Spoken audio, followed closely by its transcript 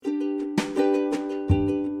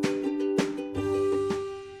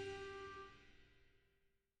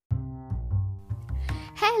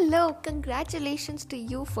Hello, congratulations to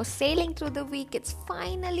you for sailing through the week. It's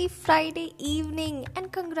finally Friday evening,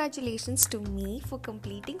 and congratulations to me for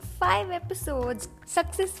completing 5 episodes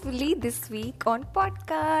successfully this week on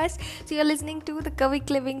podcast. So you're listening to the Kavik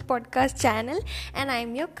Living podcast channel, and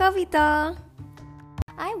I'm your Kavita.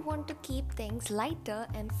 I want to keep things lighter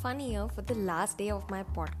and funnier for the last day of my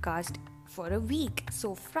podcast for a week.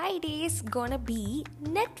 So Friday is gonna be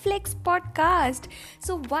Netflix podcast.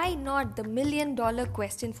 So why not? The $1 million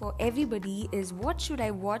question for everybody is, what should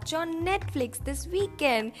I watch on Netflix this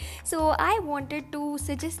weekend? So I wanted to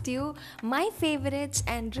suggest you my favorites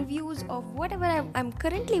and reviews of whatever I'm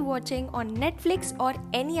currently watching on Netflix or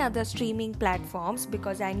any other streaming platforms,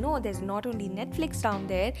 because I know there's not only Netflix down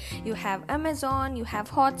there, you have Amazon, you have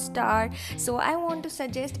Hotstar. So I want to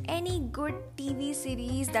suggest any good TV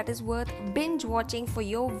series that is worth binge watching for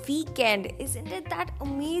your weekend. Isn't it that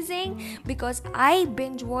amazing? Because I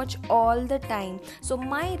binge watch all the time. So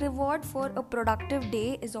my reward for a productive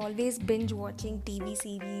day is always binge watching TV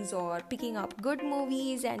series or picking up good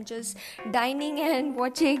movies and just dining and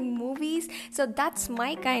watching movies. So that's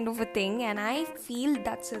my kind of a thing, and I feel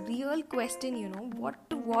that's a real question, what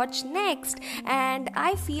to watch next. And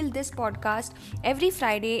I feel this podcast every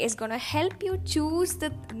Friday is gonna help you choose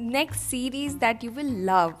the next series that you will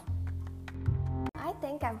love. I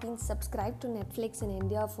think I've been subscribed to Netflix in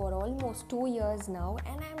India for almost 2 years now,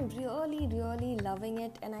 and I'm really loving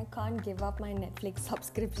it, and I can't give up my Netflix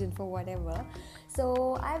subscription for whatever.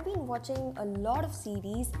 So I've been watching a lot of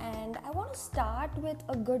series, and I want to start with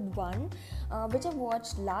a good one which I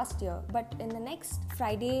watched last year. But in the next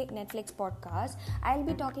Friday Netflix podcast, I'll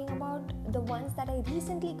be talking about the ones that I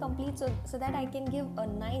recently completed so that I can give a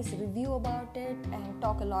nice review about it and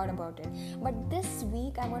talk a lot about it. But this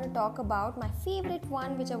week I want to talk about my favorite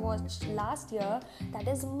one which I watched last year, that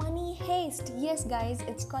is Money Heist. Yes guys,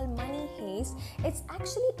 it's called Money Heist. It's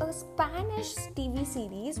actually a Spanish TV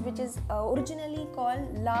series which is originally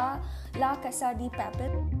called La Casa de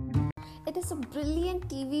Papel. It is a brilliant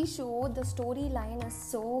TV show. The storyline is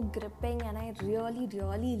so gripping and I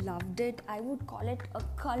really loved it. I would call it a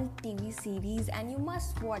cult TV series and you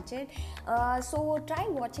must watch it. So try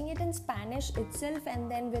watching it in Spanish itself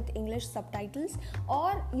and then with English subtitles,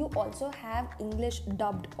 or you also have English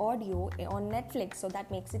dubbed audio on Netflix, so that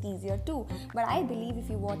makes it easier too. But I believe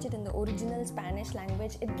if you watch it in the original Spanish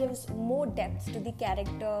language, it gives more depth to the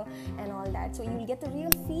character and all that, so you'll get the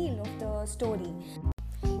real feel of the story.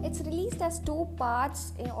 It's released as 2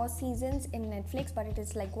 parts or seasons in Netflix, but it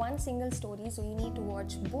is like one single story, so you need to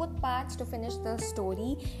watch both parts to finish the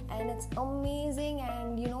story, and it's amazing,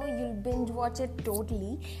 and you'll binge watch it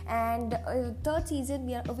totally. And 3rd season,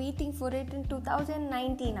 we are waiting for it in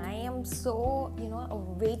 2019. I am so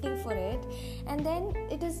waiting for it. And then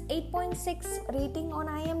it is 8.6 rating on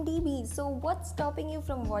IMDb. So what's stopping you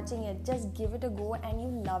from watching it? Just give it a go and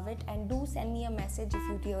you'll love it, and do send me a message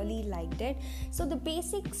if you really liked it. So the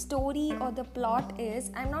basic story or the plot is,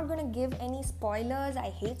 I'm not going to give any spoilers,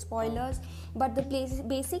 I hate spoilers, but the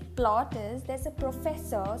basic plot is, there's a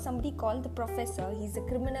professor, somebody called the professor. He's a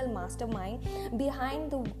criminal mastermind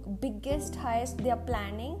behind the biggest heist they're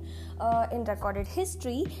planning in recorded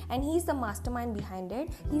history, and he's the mastermind behind it.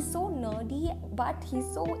 He's so nerdy, but he's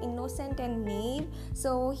so innocent and naive.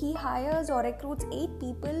 So he hires or recruits 8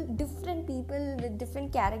 people, different people with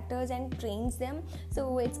different characters, and trains them.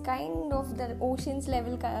 So it's kind of the Ocean's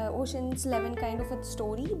 11 kind of a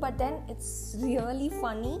story, but then it's really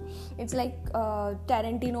funny. It's like a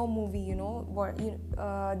Tarantino movie,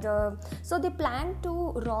 so they plan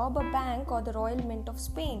to rob a bank or the Royal Mint of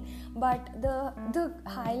Spain, but the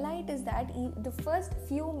highlight is that the first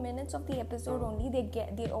few minutes of the episode only,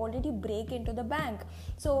 they already break into the bank.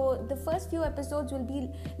 So the first few episodes will be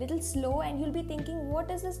little slow, and you'll be thinking,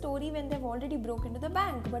 what is the story when they've already broke into the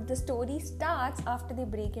bank? But the story starts after they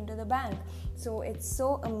break into the bank. So it's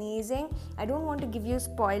so amazing. I don't want to give you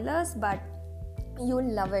spoilers, but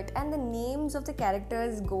you'll love it. And the names of the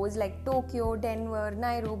characters goes like Tokyo, Denver,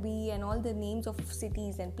 Nairobi, and all the names of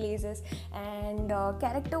cities and places. And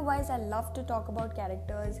character wise, I love to talk about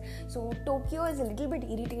characters. So Tokyo is a little bit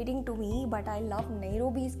irritating to me, but I love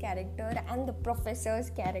Nairobi's character and the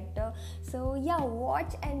professor's character. So yeah,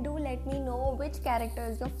 watch and do let me know which character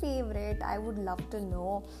is your favorite. I would love to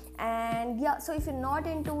know. And yeah, so if you're not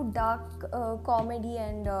into dark comedy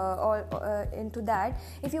and or into that,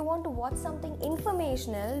 if you want to watch something informational,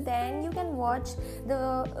 then you can watch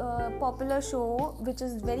the popular show which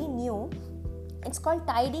is very new. It's called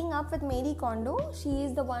Tidying Up with Marie Kondo. She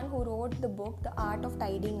is the one who wrote the book, The Art of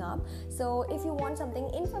Tidying Up. So if you want something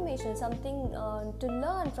informational, something to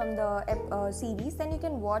learn from the series, then you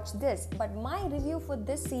can watch this. But my review for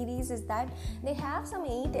this series is that they have some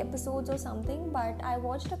 8 episodes or something, but I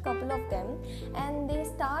watched a couple of them, and they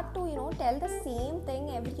start to tell the same thing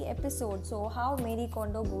every episode. So how Marie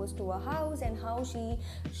Kondo goes to a house and how she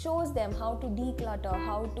shows them how to declutter,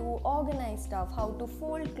 how to organize stuff, how to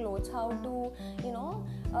fold clothes, how to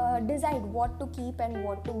decide what to keep and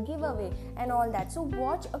what to give away and all that. So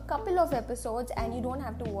watch a couple of episodes, and you don't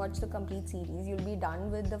have to watch the complete series. You'll be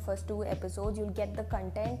done with the first 2 episodes. You'll get the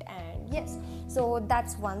content, and yes, so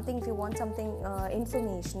that's one thing if you want something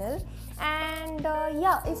informational. And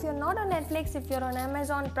if you're not on Netflix, if you're on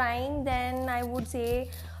Amazon Prime, then I would say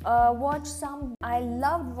watch some. I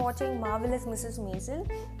loved watching Marvelous Mrs. Maisel.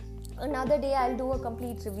 Another day I'll do a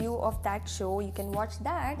complete review of that show. You can watch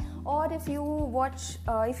that. Or if you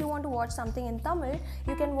want to watch something in Tamil,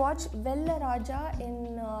 you can watch Vella Raja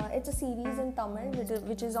it's a series in Tamil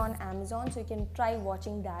which is on Amazon, so you can try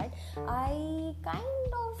watching that.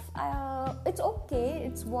 It's okay,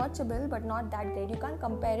 it's watchable but not that great. You can't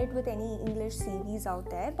compare it with any English series out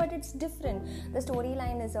there, but it's different. The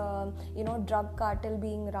storyline is a drug cartel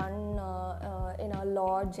being run in a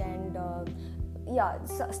lodge, and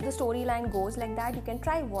so the storyline goes like that. You can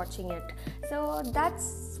try watching it. So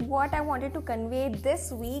that's what I wanted to convey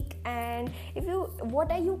this week. And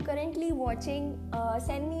what are you currently watching?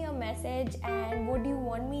 Send me a message, and what do you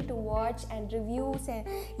want me to watch and reviews, and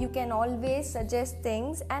you can always suggest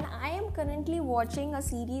things. And I am currently watching a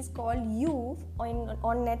series called You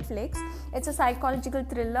on Netflix. It's a psychological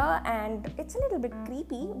thriller, and it's a little bit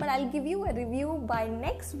creepy, but I'll give you a review by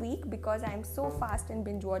next week because I'm so fast in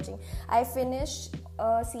binge watching. I finish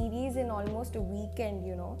a series in almost a weekend,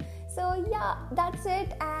 So yeah, that's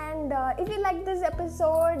it. And if you like this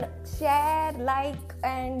episode, share, like,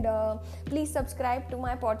 and please subscribe to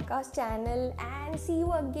my podcast channel. And see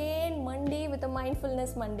you again Monday with a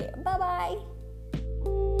Mindfulness Monday. Bye bye.